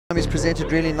He's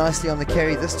presented really nicely on the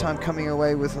carry, this time coming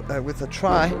away with a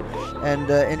try, and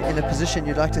in a position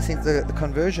you'd like to think the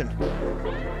conversion.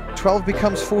 12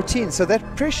 becomes 14, so that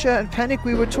pressure and panic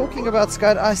we were talking about,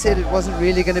 Scott, I said it wasn't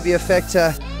really going to be a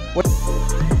factor.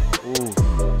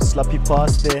 Ooh, sloppy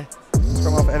pass there.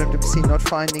 From off Adam Duplessis not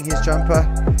finding his jumper.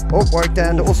 Oh, worked down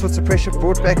under all sorts of pressure,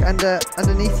 brought back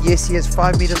underneath. Yes, he has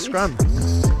 5 meter scrum.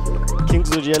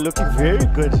 Kingswood here looking very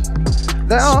good.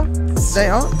 They are.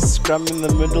 Scrum in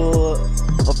the middle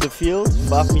of the field,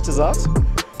 5 meters out.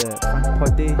 The front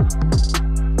pod there.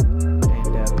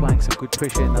 And applying some good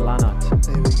pressure in the line out.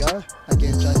 There we go.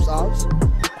 Again, James Arms.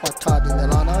 Quite tight in the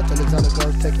line out. Alexander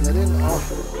Grove taking it in. Oh.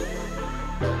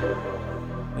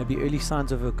 Maybe early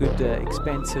signs of a good,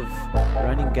 expansive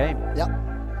running game. Yeah,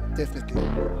 definitely.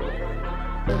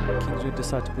 Kingswood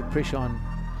decide to put pressure on.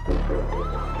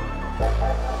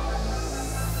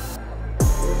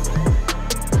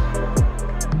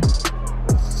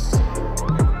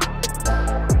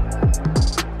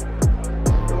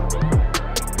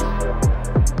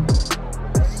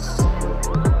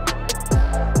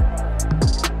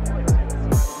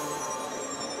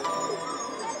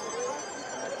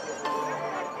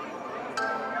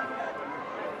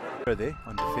 There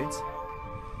on defense.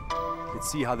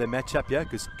 Let's see how they match up here,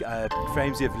 because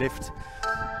Frames have left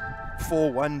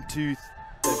 4, 1, 2.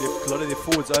 They've left a lot of their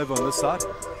forwards over on this side.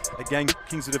 Again,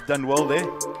 Kingswood have done well there.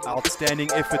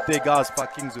 Outstanding effort there, guys, by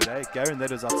Kingswood. Hey, Garen,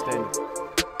 that was outstanding.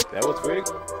 That was very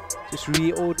just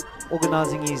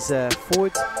reorganizing his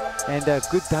forwards, and a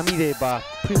good dummy there by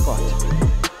Pritchard.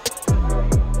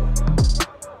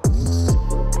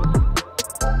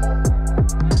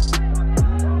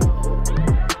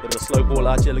 slow ball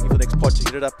out here, looking for the next pot to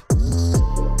hit it up.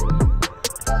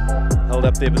 Held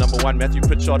up there with number 1, Matthew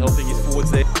Pritchard, helping his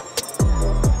forwards there.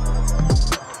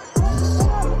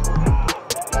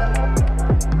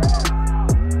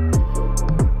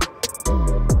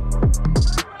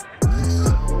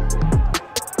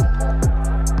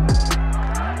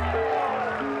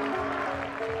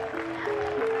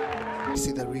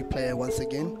 See the replay once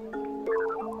again.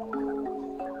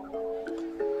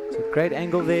 It's a great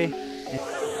angle there.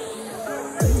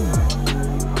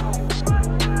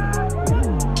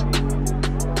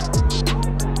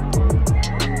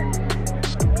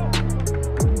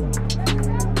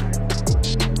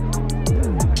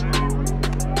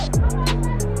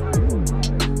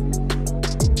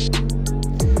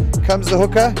 Comes the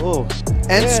hooker,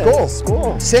 and yeah,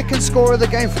 score. Second score of the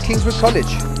game for Kingswood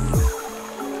College.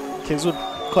 Kingswood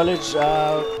College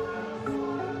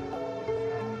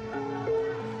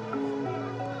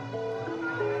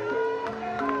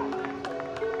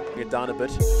get down a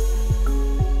bit.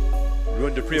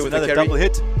 Ruined Dupree with another a carry. double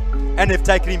hit, and they've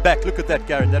taken him back. Look at that,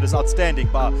 Garen. That is outstanding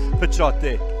by Pritchard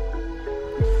there.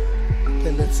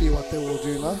 Okay, let's see what they will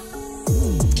do now.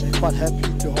 They're quite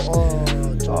happy to.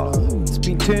 It's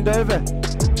been turned over.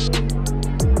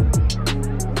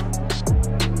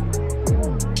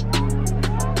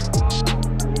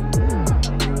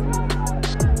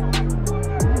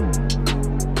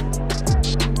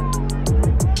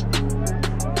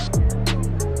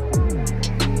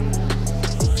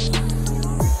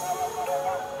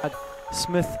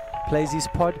 Smith plays his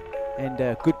pod, and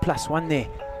a good +1 there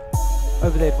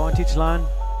over the advantage line.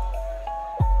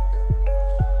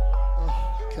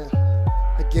 Okay,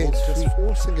 again, just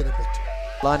forcing it a bit.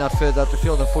 Line out further up the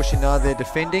field, unfortunately now they're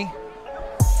defending.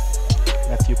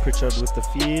 Matthew Pritchard with the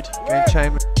feed. Grant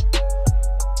Chambers.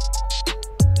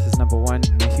 This is number 1,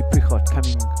 Matthew Pritchard,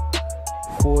 coming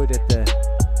forward at the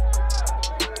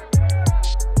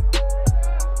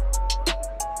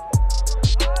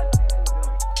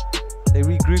they're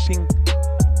regrouping.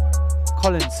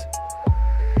 Collins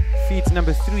feeds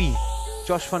number 3,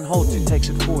 Josh van Holt, who takes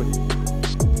it forward.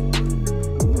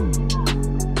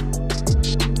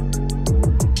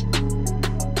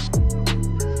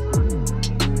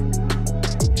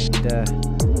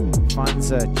 And finds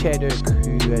Chad Irk,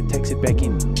 who takes it back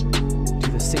in to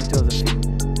the center of the field.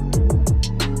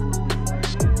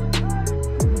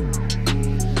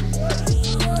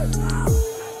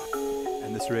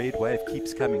 Red wave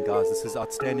keeps coming, guys. This is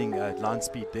outstanding line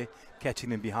speed there,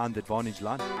 catching them behind the advantage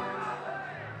line.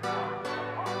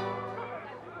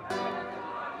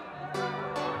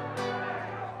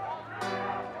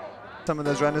 Some of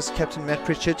those runners, Captain Matt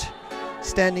Pritchard,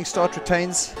 standing start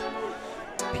retains.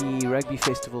 PE Rugby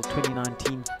Festival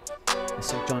 2019, the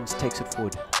St. John's takes it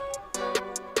forward.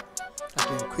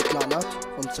 Again, quick line out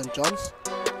from St. John's.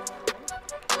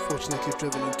 Fortunately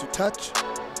driven into touch.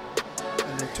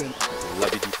 And then turn.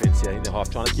 Lovely defense here in the half,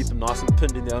 trying to keep them nice and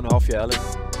pinned in their own half here, Alan.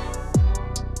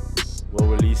 Well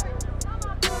released.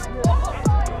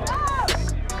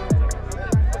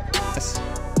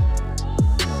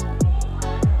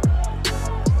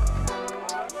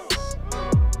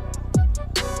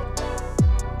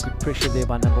 pressure there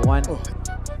by number 1. Oh.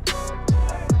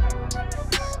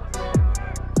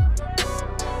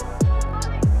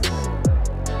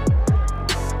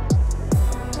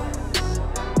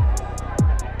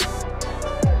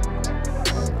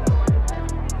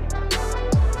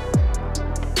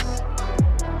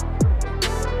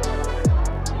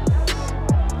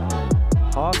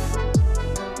 Half.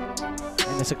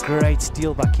 And it's a great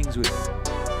steal by Kingswood.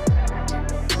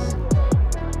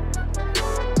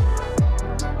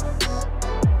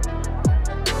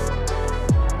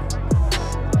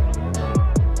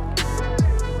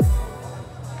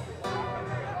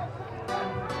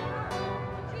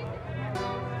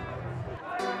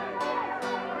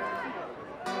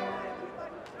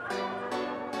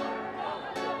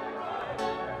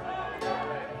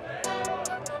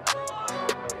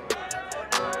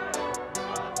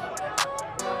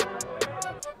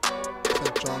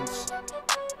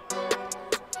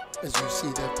 As you see,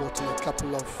 they've brought in a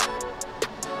couple of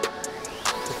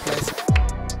replacements.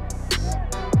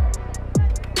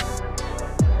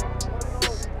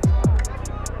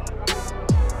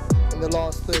 In the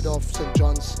last third of St.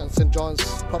 John's, and St. John's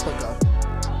proper go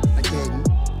again,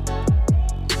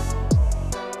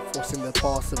 forcing the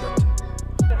pass a bit.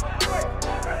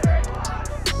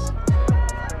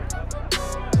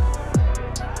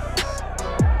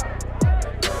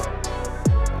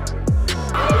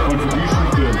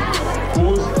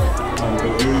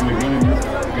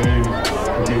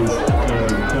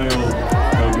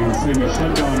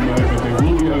 Shutdown mode, but they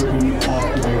will be open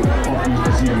after the offense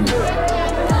resumes.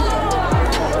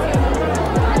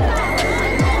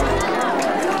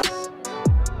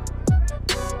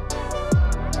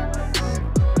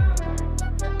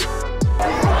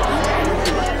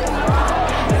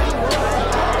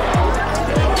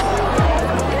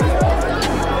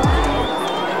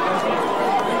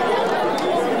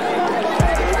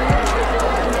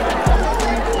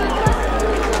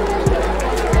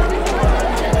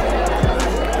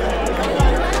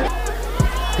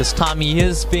 This time he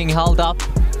is being held up.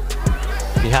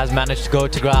 He has managed to go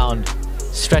to ground.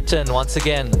 Stretton once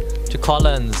again to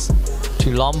Collins, to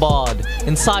Lombard,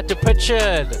 inside to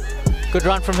Pritchard. Good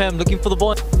run from him, looking for the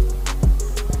ball.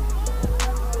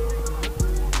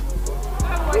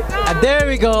 And there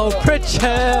we go,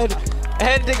 Pritchard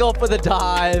ending up with a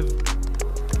dive.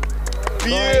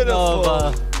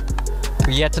 Beautiful.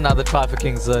 Yet another try for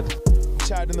Kingswood.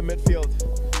 Chad in the midfield.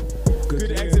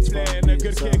 Good exit play and a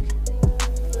good kick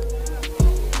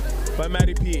by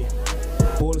Matty P.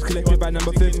 Ball is collected by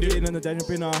number 15 and the danger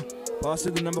pinner. Pass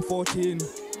to the number 14.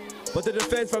 But the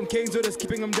defense from Kingswood is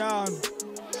keeping him down.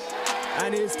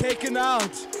 And he is taken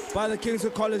out by the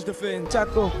Kingswood College defense.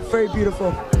 Tackle, very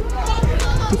beautiful.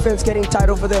 Defense getting tight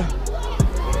over there.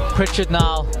 Pritchard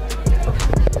now.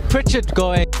 Pritchard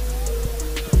going.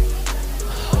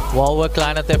 Well worked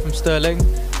line up there from Sterling.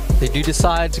 They do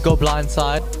decide to go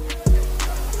blindside.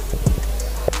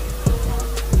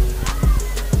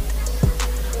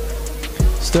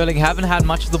 Sterling haven't had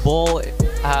much of the ball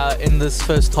in this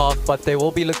first half, but they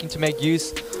will be looking to make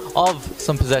use of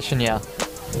some possession here.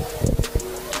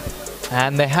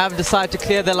 And they have decided to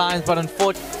clear their lines, but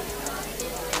unfortunately,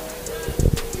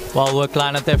 well worked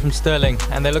line up there from Sterling,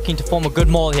 and they're looking to form a good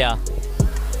maul here.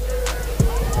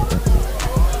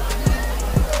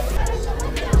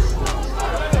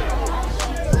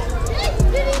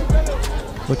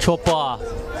 Chopa.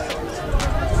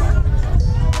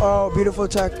 Oh, beautiful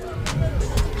attack.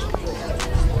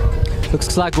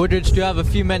 Looks like Woodridge do have a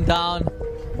few men down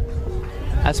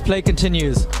as play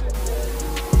continues.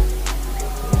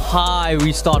 High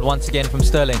restart once again from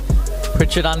Sterling.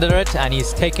 Pritchard under it, and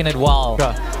he's taken it well.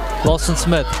 Lawson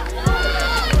Smith.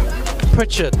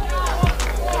 Pritchard.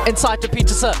 Inside to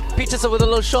Peterson. Peterson with a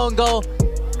little show and go.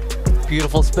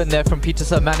 Beautiful spin there from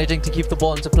Peterson, managing to keep the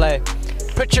ball into play.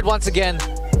 Pritchard once again.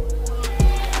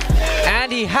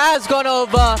 And he has gone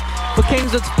over for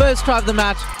Kingswood's first try of the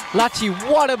match. Lachi,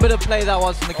 what a bit of play that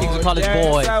was from the Kingswood College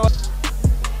boy.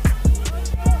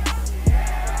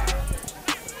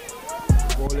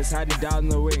 Ball is heading down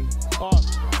the wing. Oh,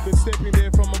 good stepping there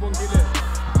from Mabungile.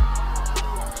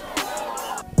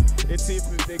 Let's see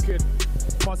if they could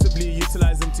possibly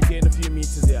utilize them to gain a few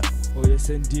meters here. Oh yes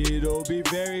indeed, it'll be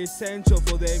very essential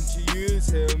for them to use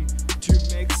him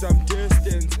to make some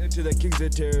distance into the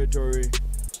Kingswood territory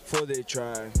for their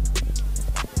try.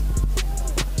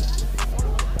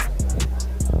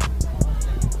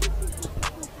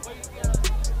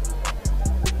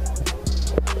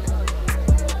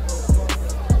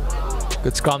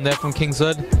 Good scrum there from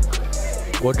Kingswood.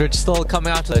 Woodridge still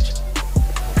coming out of it.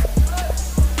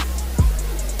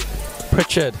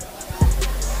 Pritchard.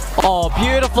 Oh,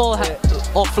 beautiful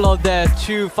offload there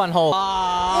to Van Holt.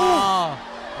 A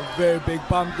very big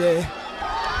bump there.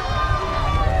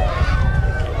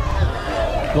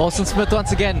 Lawson Smith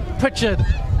once again. Pritchard.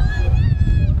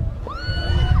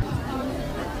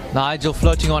 Nigel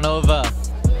floating on over.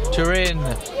 Turin.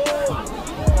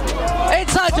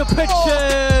 Inside to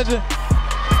Pritchard.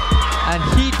 And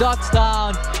he dots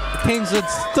down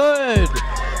Kingswood's third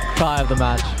try of the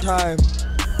match. Time.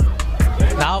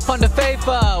 Now Van der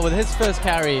Fafer with his first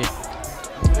carry.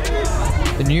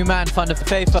 The new man Van der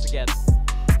Fafer again.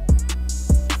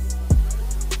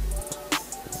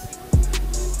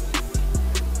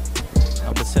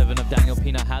 Number 7 of Daniel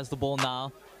Pina has the ball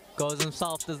now. Goes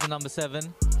himself as the number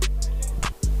 7.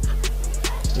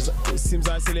 It seems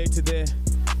isolated there.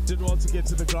 Did well to get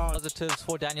to the ground. Positives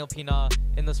for Daniel Pina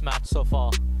in this match so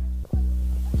far.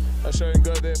 A show and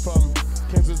go there from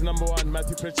Kingswood's number 1,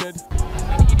 Matthew Pritchard.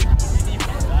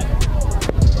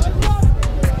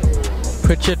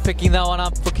 Pritchard picking that one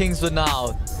up for Kingswood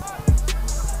now.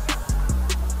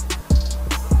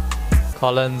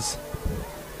 Collins.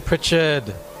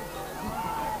 Pritchard.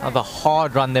 Another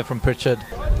hard run there from Pritchard.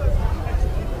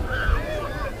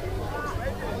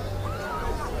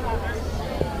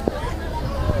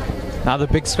 Now the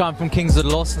big scrum from Kingswood,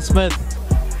 Lawson Smith.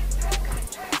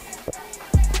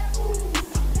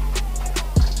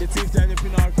 Let's see if Daniel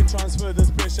Pienaar can transfer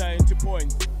this pressure into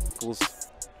point.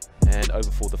 And over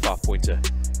for the 5-pointer.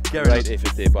 Garen, great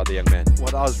effort there by the young man.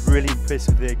 What I was really impressed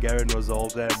with there, Garen, was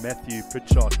old Matthew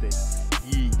Pritchard there.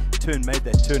 He made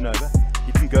that turnover.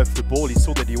 He didn't go for the ball. He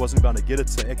saw that he wasn't going to get it,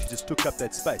 so he actually just took up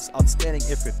that space. Outstanding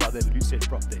effort by that loose head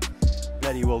prop there.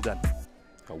 Bloody well done.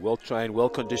 A well-trained,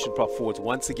 well-conditioned prop forwards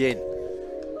once again.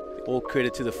 All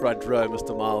credit to the front row,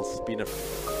 Mr. Miles. It's been a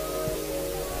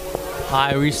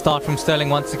high restart from Sterling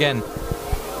once again.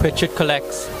 Pritchard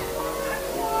collects.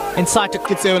 Inside to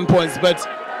get 7 points, but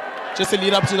just a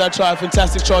lead up to that try.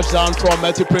 Fantastic charge down from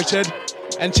Matthew Pritchard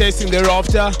and chasing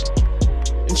thereafter,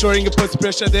 ensuring he puts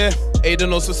pressure there.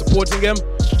 Aiden also supporting him,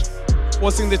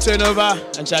 forcing the turnover,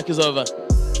 and Jack is over.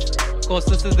 Of course,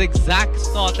 this is the exact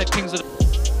start that Kingswood.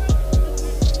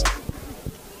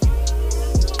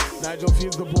 Nigel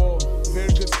feels the ball. Very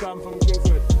good scrum from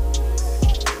Kingswood.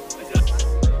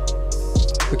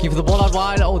 Looking for the ball out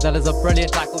wide. Oh, that is a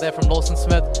brilliant tackle there from Lawson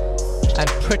Smith. And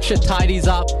Pritchard tidies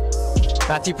up.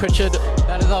 Matthew Pritchard.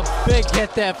 That is a big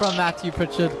hit there from Matthew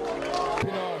Pritchard.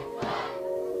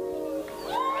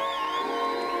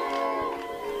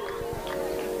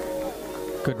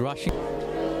 Good rushing.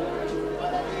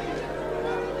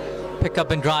 Pick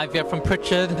up and drive here from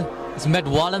Pritchard. He's met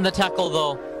well in the tackle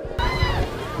though.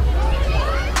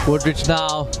 Woodridge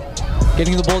now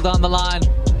getting the ball down the line.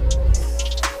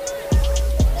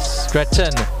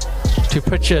 Stretton to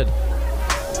Pritchard.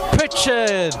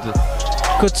 Pritchard!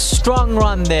 Good strong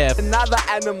run there. Another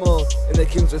animal in the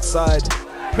Kingswood side.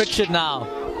 Pritchard now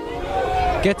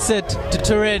gets it to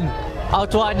Turin.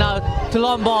 Out wide now to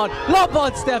Lombard.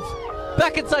 Lombard steps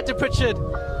back inside to Pritchard.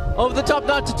 Over the top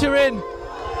now to Turin.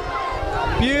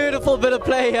 Beautiful bit of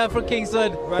play here from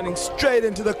Kingswood. Running straight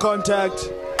into the contact.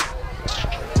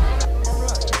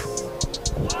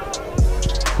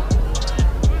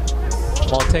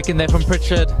 Ball taken there from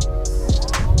Pritchard.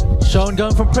 Shown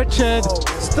going from Pritchard.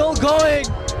 Still going.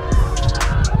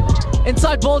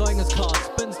 Inside ball. Going his class.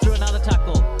 Spins through another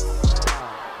tackle.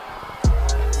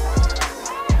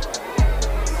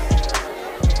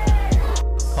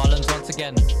 Collins once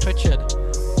again. Pritchard.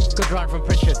 Good run from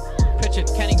Pritchard. Pritchard,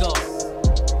 can he go?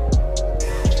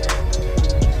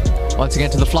 Once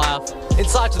again to the fly off.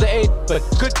 Inside to the 8, but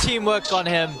good teamwork on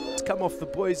him. It's come off the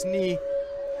boy's knee.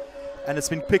 And it's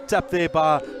been picked up there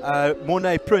by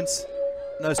Mornay Prince.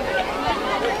 No.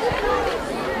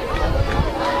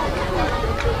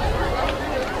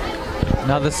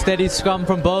 Another steady scrum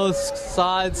from both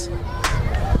sides.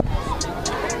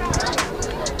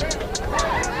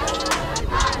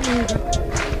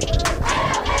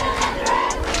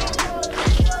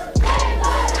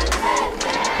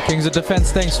 Kingswood defense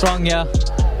staying strong here.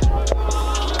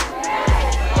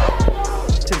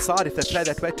 Inside if they play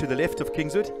that way to the left of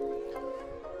Kingswood.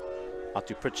 Out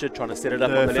to Pritchard trying to set it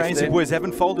up on the left The boys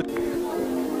haven't folded.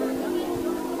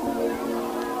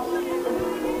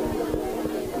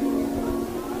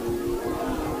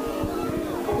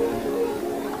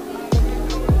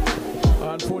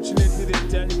 Unfortunately,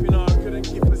 Danny Pienaar couldn't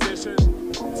keep possession.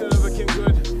 Turn over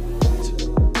Kingswood.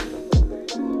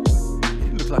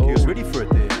 Didn't look like he was ready for it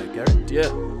there, Garen. Yeah.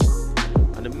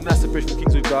 And a massive pressure from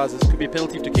Kingswood, guys. This could be a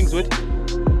penalty to Kingswood.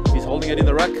 He's holding it in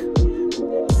the ruck.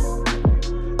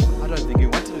 I don't think he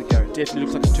wanted it, Garen. Definitely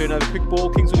looks like a turnover. Quick ball.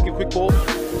 Kingswood looking quick ball.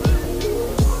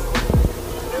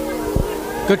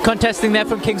 Good contesting there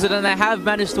from Kingswood, and they have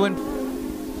managed to win.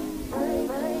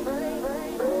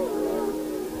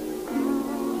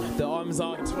 The arms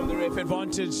out from the ref,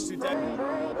 advantage to